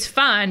 Yeah, it's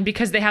fun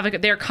because they have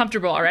they're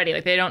comfortable already.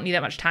 Like they don't need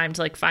that much time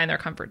to like find their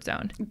comfort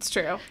zone. It's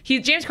true.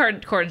 James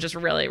Corden's just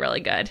really, really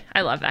good.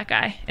 I love that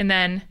guy. And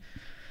then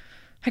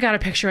I got a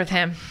picture with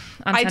him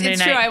on Sunday night.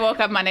 It's true. I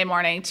woke up Monday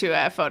morning to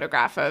a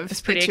photograph of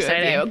the pretty two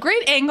exciting. of you.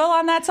 Great angle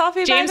on that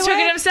selfie, James by the took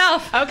way. it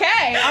himself.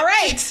 Okay. All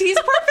right. He's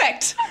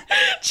perfect.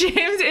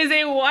 James is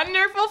a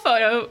wonderful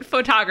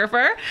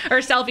photographer or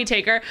selfie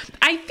taker.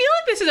 I feel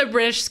like this is a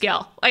British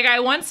skill. Like,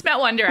 I once met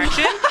One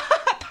Direction.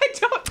 I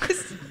don't...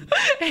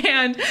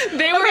 And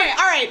they were... Okay,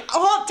 all right.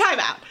 Hold time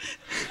out.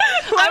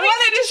 Let me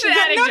finish the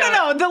anecdote.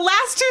 No. The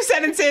last two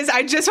sentences,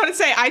 I just want to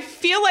say, I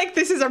feel like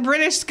this is a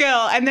British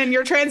skill, and then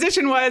your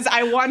transition was,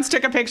 I once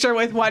took a picture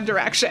with One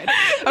Direction.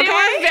 Okay? They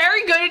were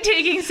very good at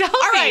taking selfies.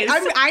 All right,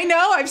 I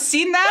know, I've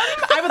seen them.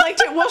 I would like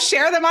to, we'll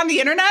share them on the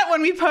internet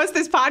when we post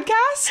this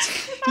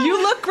podcast. You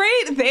look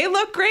great. They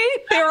look great.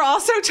 They were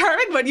also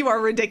charming, but you are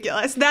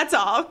ridiculous. That's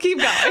all. Keep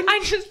going.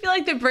 I just feel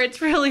like the Brits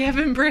really have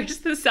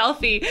embraced the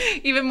selfie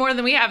even more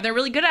than we have. They're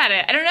really good at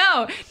it. I don't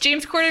know.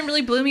 James Corden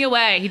really blew me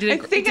away. He did a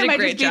great job.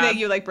 Just be that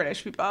you like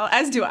British people,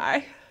 as do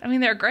I. I mean,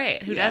 they're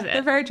great. Who doesn't?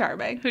 They're very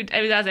charming. Who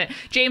doesn't?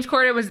 James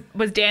Corden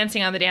was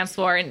dancing on the dance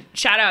floor, and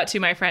shout out to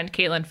my friend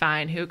Caitlin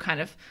Fine, who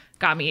kind of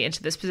got me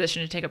into this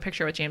position to take a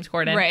picture with James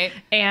Corden. Right.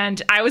 And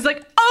I was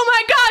like,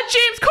 oh my God,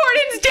 James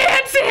Corden's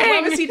dancing!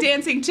 What was he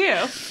dancing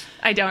to?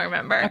 I don't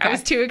remember. Okay. I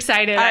was too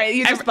excited. All right,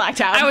 you just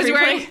blacked out.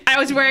 I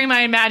was wearing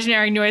my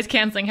imaginary noise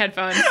canceling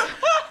headphones.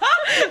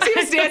 So he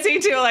was dancing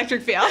to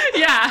Electric Feel.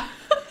 Yeah.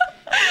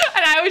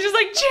 And I was just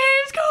like,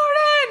 James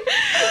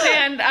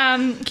Corden!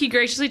 And he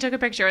graciously took a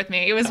picture with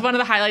me. It was one of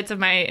the highlights of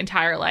my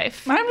entire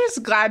life. I'm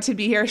just glad to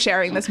be here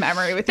sharing this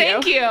memory with you.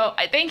 Thank you.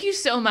 Thank you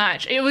so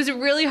much. It was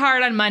really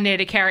hard on Monday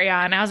to carry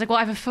on. I was like, well,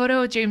 I have a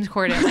photo with James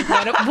Corden.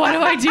 Like, what do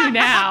I do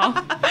now?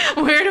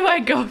 Where do I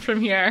go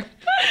from here?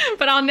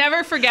 But I'll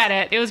never forget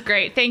it. It was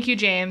great. Thank you,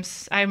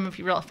 James. I'm a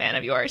real fan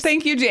of yours.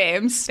 Thank you,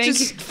 James. Thank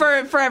just you.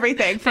 for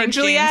everything. For Thanks,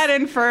 Juliet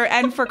James.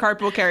 and for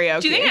Carpool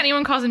Karaoke. Do you think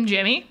anyone calls him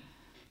Jimmy?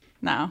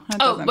 No. That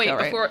Oh, doesn't wait, feel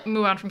right. before we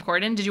move on from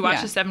Corden, did you watch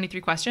Yeah. the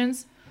 73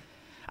 questions?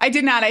 I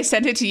did not. I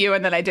sent it to you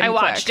and then I didn't I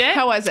watched click. it.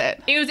 How was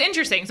it? It was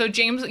interesting. So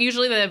James,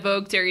 usually the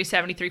Vogue series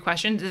 73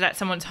 questions is at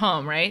someone's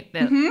home, right?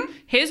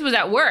 His was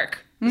at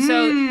work.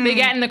 So they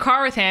get in the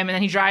car with him and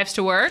then he drives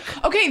to work.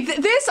 Okay,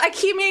 this I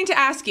keep meaning to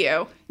ask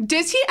you.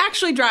 Does he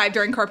actually drive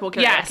during Carpool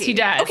Karaoke? Yes, he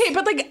does. Okay,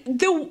 but like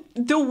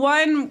the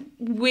one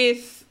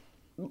with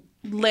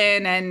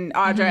Lynn and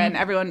Audra and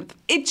everyone,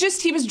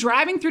 he was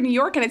driving through New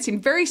York and it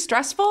seemed very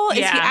stressful. Is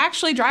he Yeah.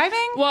 actually driving?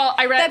 Well,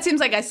 I read That seems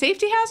like a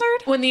safety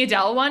hazard. when the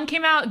Adele one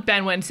came out,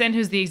 Ben Winston,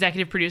 who's the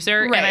executive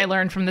producer, Right. and I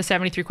learned from the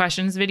 73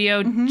 questions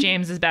video,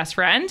 James's best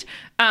friend,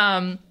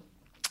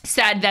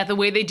 said that the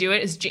way they do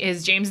it is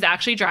James is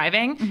actually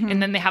driving,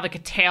 and then they have like a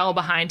tail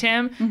behind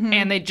him,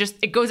 and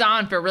it goes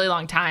on for a really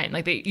long time.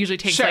 Like they usually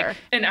take Sure. like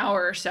an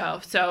hour or so.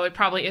 So it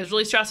probably is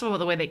really stressful with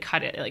the way they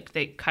cut it. Like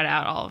they cut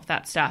out all of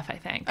that stuff, I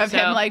think. Of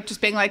him like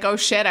just being like, oh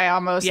shit, I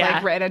almost Yeah.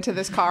 like ran into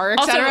this car,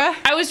 Also, etc.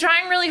 I was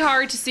trying really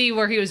hard to see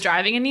where he was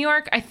driving in New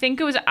York. I think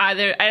it was I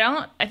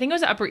think it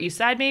was the Upper East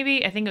Side,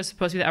 maybe. I think it was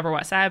supposed to be the Upper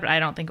West Side, but I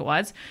don't think it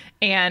was.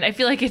 And I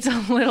feel like it's a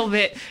little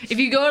bit, if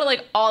you go to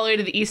like all the way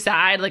to the East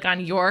Side, like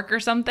on York or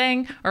something,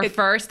 or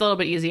First, a little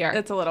bit easier.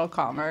 It's a little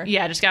calmer.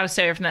 Yeah, just got to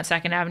stay away from that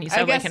Second Avenue I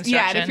subway guess, construction.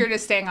 yeah, and if you're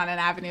just staying on an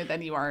avenue,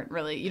 then you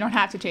don't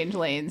have to change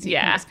lanes. You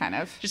can just kind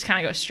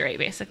of go straight,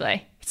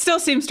 basically. It still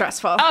seems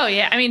stressful. Oh,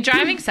 yeah. I mean,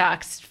 driving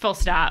sucks. Full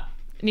stop.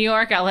 New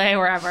York, LA,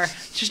 wherever.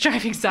 Just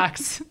driving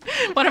sucks.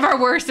 One of our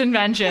worst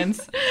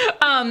inventions.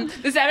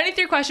 The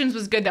 73 questions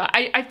was good, though.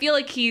 I feel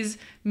like he's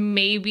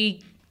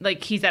maybe...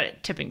 Like he's at a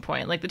tipping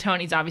point. Like the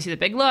Tonys, obviously the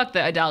big look,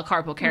 the Adele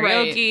Carpool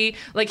Karaoke. Right.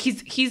 Like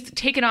he's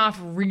taken off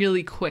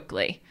really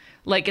quickly.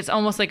 Like it's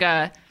almost like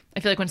I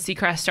feel like when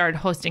Seacrest started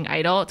hosting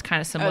Idol, it's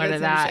kind of similar to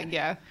that.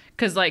 Yeah.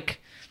 Because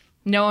like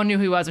no one knew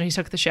who he was when he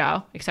took the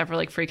show, except for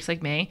like freaks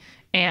like me.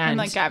 And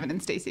like Gavin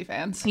and Stacey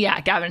fans. Yeah,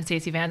 Gavin and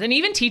Stacey fans. And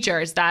even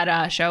Teachers,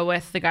 that show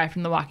with the guy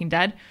from The Walking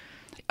Dead.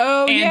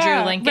 Oh,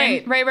 Andrew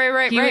Lincoln.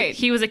 Right.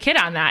 He was a kid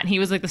on that, and he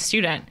was like the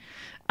student.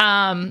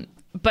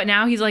 But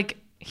now he's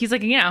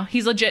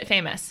legit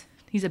famous.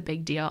 He's a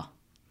big deal.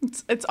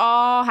 It's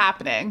all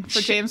happening for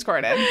James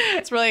Corden.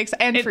 It's really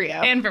exciting. And for you.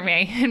 And for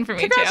me. And for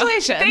me,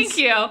 Congratulations. too. Thank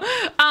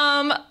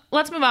you.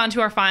 Let's move on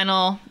to our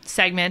final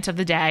segment of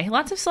the day.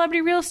 Lots of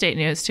celebrity real estate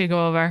news to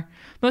go over.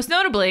 Most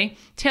notably,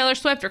 Taylor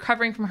Swift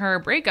recovering from her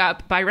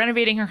breakup by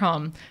renovating her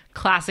home.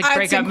 Classic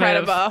breakup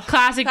move.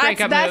 Classic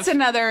breakup move. That's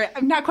another,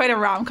 not quite a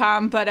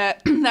rom-com,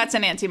 but that's a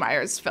Nancy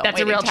Meyers film. That's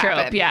a real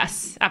trope.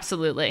 Yes,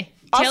 absolutely.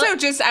 Also,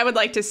 I would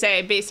like to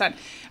say, based on,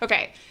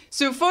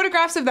 so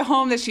photographs of the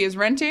home that she is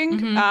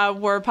renting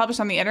were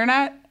published on the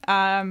internet.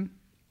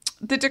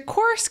 The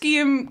decor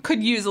scheme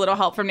could use a little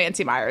help from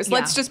Nancy Meyers. Yeah.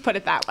 Let's just put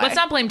it that way. Let's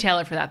not blame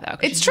Taylor for that, though.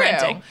 It's true.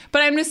 Renting.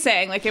 But I'm just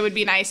saying, like, it would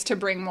be nice to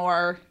bring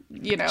more,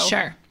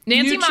 sure.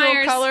 Nancy neutral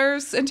Meyers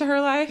colors into her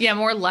life. Yeah,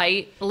 more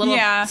light.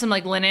 Some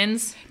like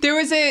linens. There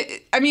was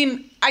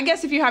I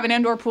guess if you have an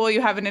indoor pool,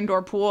 you have an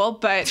indoor pool,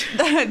 but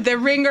the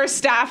Ringer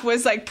staff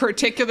was like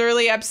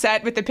particularly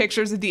upset with the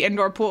pictures of the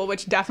indoor pool,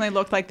 which definitely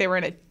looked like they were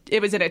in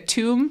it was in a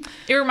tomb.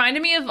 It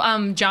reminded me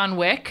of John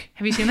Wick.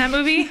 Have you seen that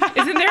movie?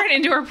 Isn't there an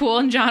indoor pool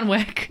in John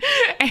Wick?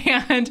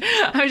 And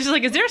I was just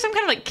like, is there some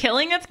kind of like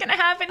killing that's going to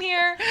happen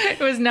here? It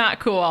was not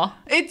cool.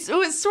 It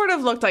sort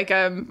of looked like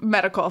a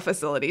medical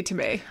facility to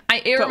me,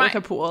 but with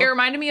a pool. It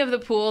reminded me of the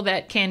pool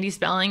that Candy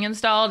Spelling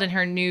installed in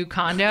her new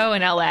condo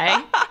in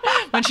LA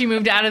when she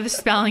moved out of the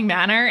Spelling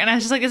Manor. And I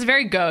was just like, it's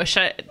very gauche.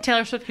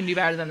 Taylor Swift can do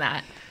better than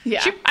that.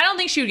 Yeah. I don't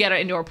think she would get an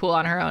indoor pool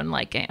on her own.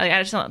 Like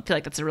I just don't feel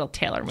like that's a real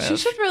Taylor move. She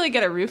should really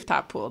get a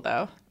rooftop pool,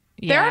 though.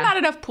 Yeah. There are not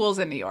enough pools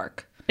in New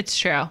York. It's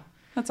true.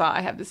 That's all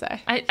I have to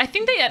say. I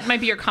think that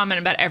might be your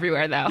comment about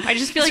everywhere, though. I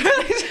just feel like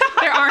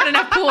there aren't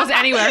enough pools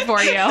anywhere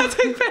for you.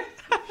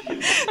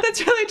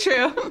 That's really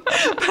true.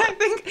 But I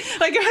think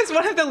like it was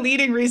one of the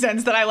leading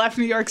reasons that I left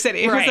New York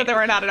City was that there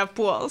were not enough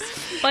pools.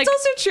 Like,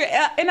 it's also true.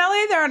 In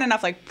LA, there aren't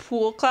enough like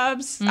pool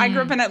clubs. I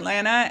grew up in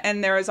Atlanta,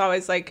 and there was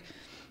always like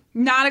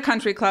not a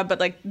country club, but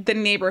like the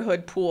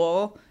neighborhood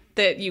pool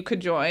that you could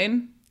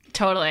join.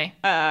 Totally.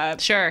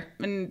 Sure.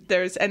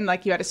 And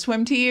like you had a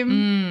swim team,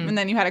 and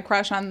then you had a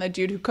crush on the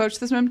dude who coached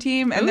the swim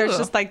team, and there's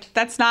just like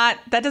that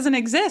doesn't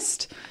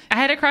exist. I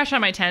had a crush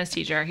on my tennis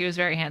teacher. He was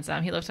very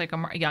handsome. He looked like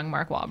a young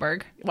Mark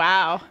Wahlberg.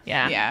 Wow.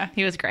 Yeah.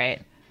 He was great.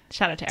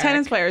 Shout out to Eric.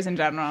 Tennis players in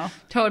general.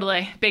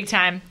 Totally. Big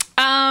time.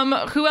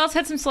 Who else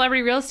had some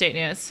celebrity real estate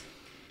news?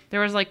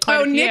 There was like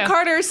quite a few. Nick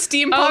Carter's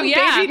steampunk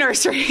baby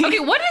nursery. Okay,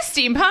 what is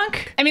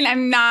steampunk? I mean,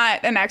 I'm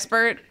not an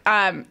expert.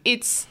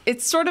 It's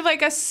sort of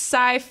like a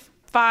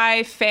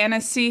sci-fi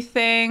fantasy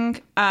thing,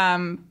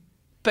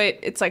 but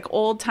it's like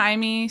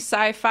old-timey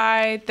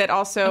sci-fi that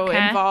also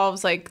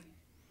involves like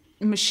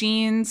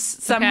machines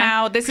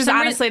somehow. This is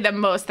honestly the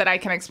most that I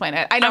can explain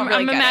it.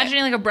 I'm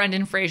imagining like a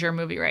Brendan Fraser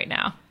movie right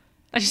now.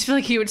 I just feel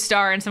like he would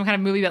star in some kind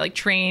of movie about like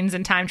trains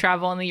and time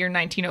travel in the year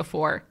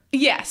 1904.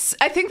 Yes,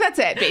 I think that's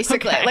it,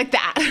 basically. Like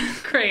that.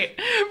 Great.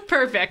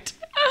 Perfect.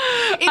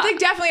 It like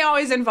definitely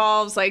always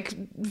involves like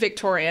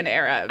Victorian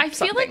era. I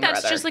feel like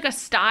that's just like a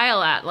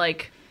style at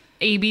like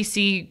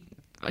ABC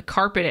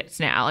carpets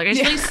now. Like I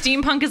just feel like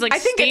steampunk is like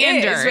standard.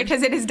 I think it is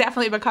because it has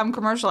definitely become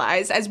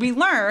commercialized, as we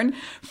learn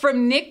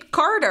from Nick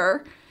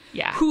Carter.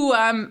 Yeah. Who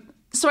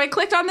so I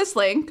clicked on this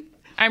link.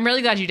 I'm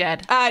really glad you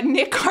did.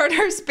 Nick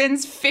Carter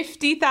spends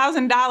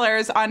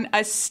 $50,000 on a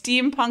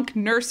steampunk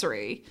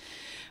nursery.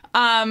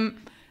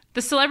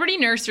 The celebrity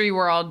nursery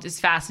world is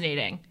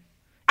fascinating.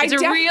 It's a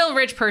real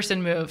rich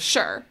person move.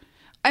 Sure.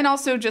 And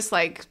also just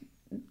like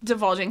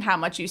divulging how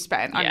much you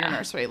spent on your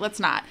nursery. Let's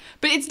not.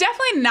 But it's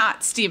definitely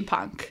not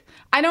steampunk.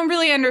 I don't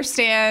really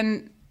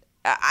understand.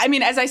 I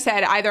mean, as I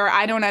said, either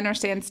I don't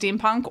understand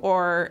steampunk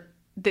or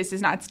this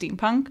is not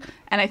steampunk.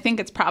 And I think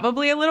it's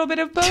probably a little bit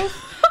of both.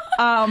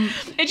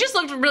 It just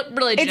looked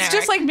really generic. It's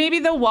just like maybe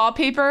the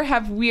wallpaper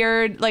have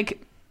weird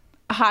like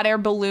hot air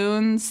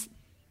balloons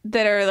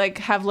that are like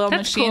have little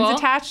machines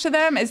attached to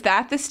them. Is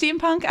that the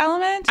steampunk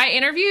element? I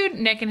interviewed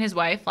Nick and his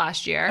wife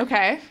last year.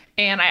 Okay.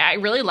 And I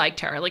really liked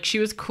her. Like she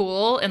was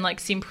cool and like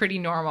seemed pretty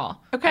normal.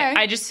 Okay.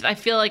 I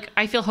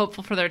feel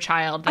hopeful for their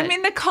child. I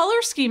mean, the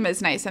color scheme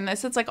is nice in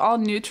this. It's like all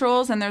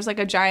neutrals and there's like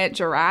a giant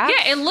giraffe.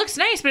 Yeah, it looks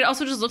nice, but it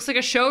also just looks like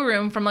a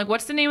showroom from like,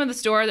 what's the name of the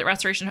store that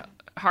Restoration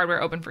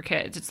Hardware opened for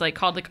kids? It's like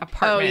called like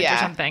Apartment or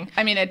something.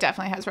 I mean, it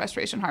definitely has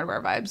Restoration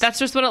Hardware vibes. That's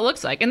just what it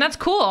looks like. And that's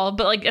cool,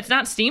 but like it's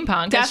not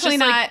steampunk. Definitely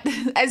not. Like,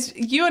 as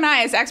you and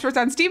I, as experts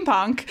on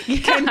steampunk,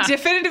 can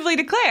definitively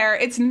declare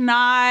it's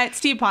not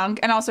steampunk,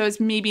 and also it's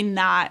maybe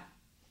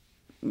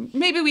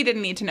we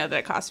didn't need to know that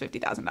it cost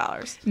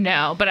 $50,000.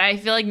 No, but I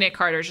feel like Nick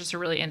Carter is just a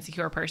really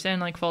insecure person,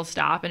 like full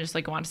stop, and just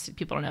like wants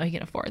people to know he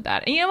can afford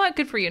that. And you know what?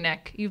 Good for you,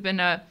 Nick. You've been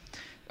a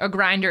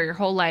grinder your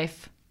whole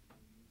life.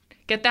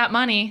 Get that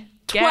money.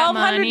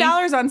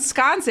 $1,200 on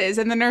sconces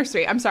in the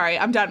nursery. I'm sorry,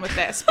 I'm done with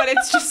this. But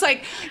it's just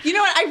like, you know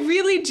what? I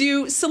really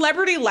do.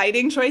 Celebrity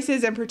lighting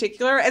choices in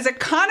particular, as a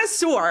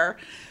connoisseur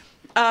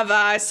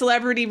of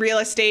celebrity real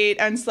estate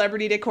and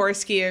celebrity decor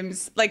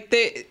schemes, like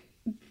the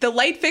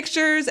light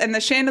fixtures and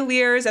the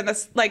chandeliers and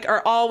the like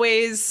are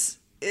always,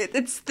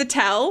 it's the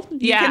tell.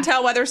 You can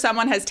tell whether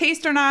someone has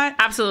taste or not.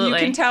 Absolutely.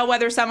 You can tell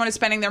whether someone is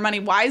spending their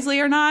money wisely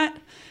or not.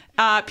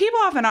 People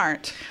often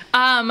aren't.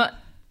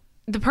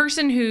 The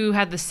person who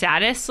had the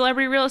saddest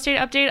celebrity real estate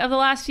update of the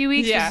last few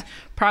weeks was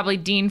probably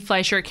Dean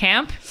Fleischer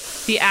Camp,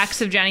 the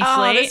ex of Jenny Slate.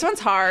 Oh, this one's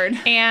hard.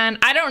 And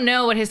I don't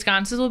know what his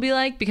sconces will be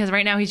like because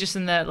right now he's just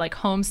in the like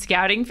home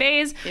scouting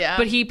phase. Yeah.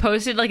 But he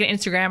posted like an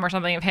Instagram or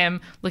something of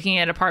him looking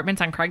at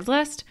apartments on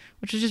Craigslist,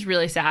 which was just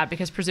really sad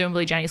because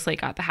presumably Jenny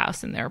Slate got the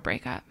house in their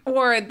breakup.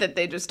 Or that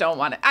they just don't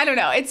want it. I don't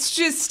know.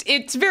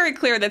 It's very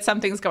clear that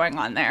something's going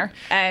on there.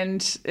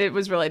 And it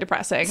was really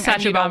depressing. Such a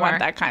bummer. You don't want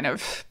that kind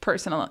of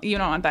you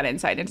don't want that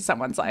insight into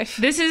someone's life.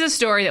 This is a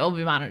story that we'll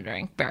be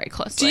monitoring very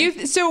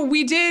closely. So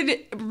we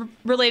did,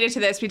 related to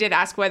this, we did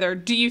ask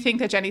do you think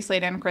that Jenny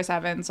Slate and Chris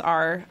Evans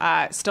are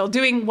still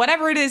doing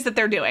whatever it is that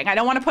they're doing? I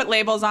don't want to put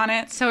labels on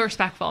it. So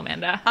respectful,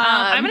 Amanda.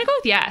 I'm going to go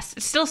with yes.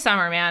 It's still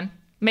summer, man.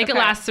 Make it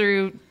last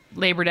through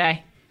Labor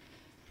Day.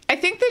 I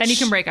think that Then you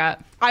can break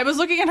up. I was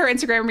looking at her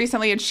Instagram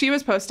recently, and she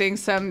was posting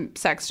some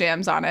sex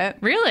jams on it.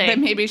 Really? That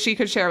maybe she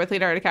could share with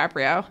Leonardo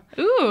DiCaprio.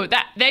 Ooh,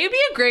 they would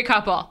be a great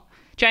couple.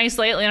 Jenny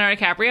Slate, Leonardo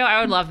DiCaprio.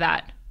 I would love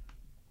that.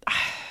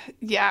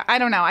 Yeah, I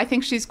don't know. I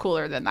think she's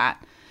cooler than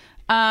that.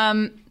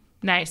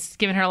 Nice.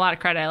 Giving her a lot of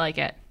credit. I like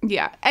it.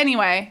 Yeah.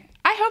 Anyway,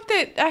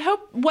 I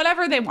hope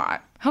whatever they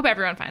want. Hope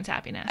everyone finds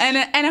happiness. And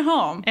a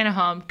home. In a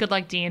home. Good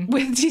luck, Dean.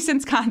 With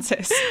decent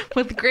sconces.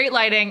 With great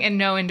lighting and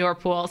no indoor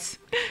pools.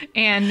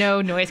 And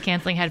no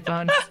noise-canceling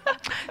headphones.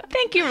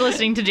 Thank you for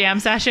listening to Jam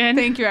Session.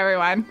 Thank you,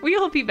 everyone. We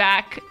will be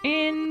back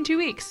in 2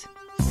 weeks.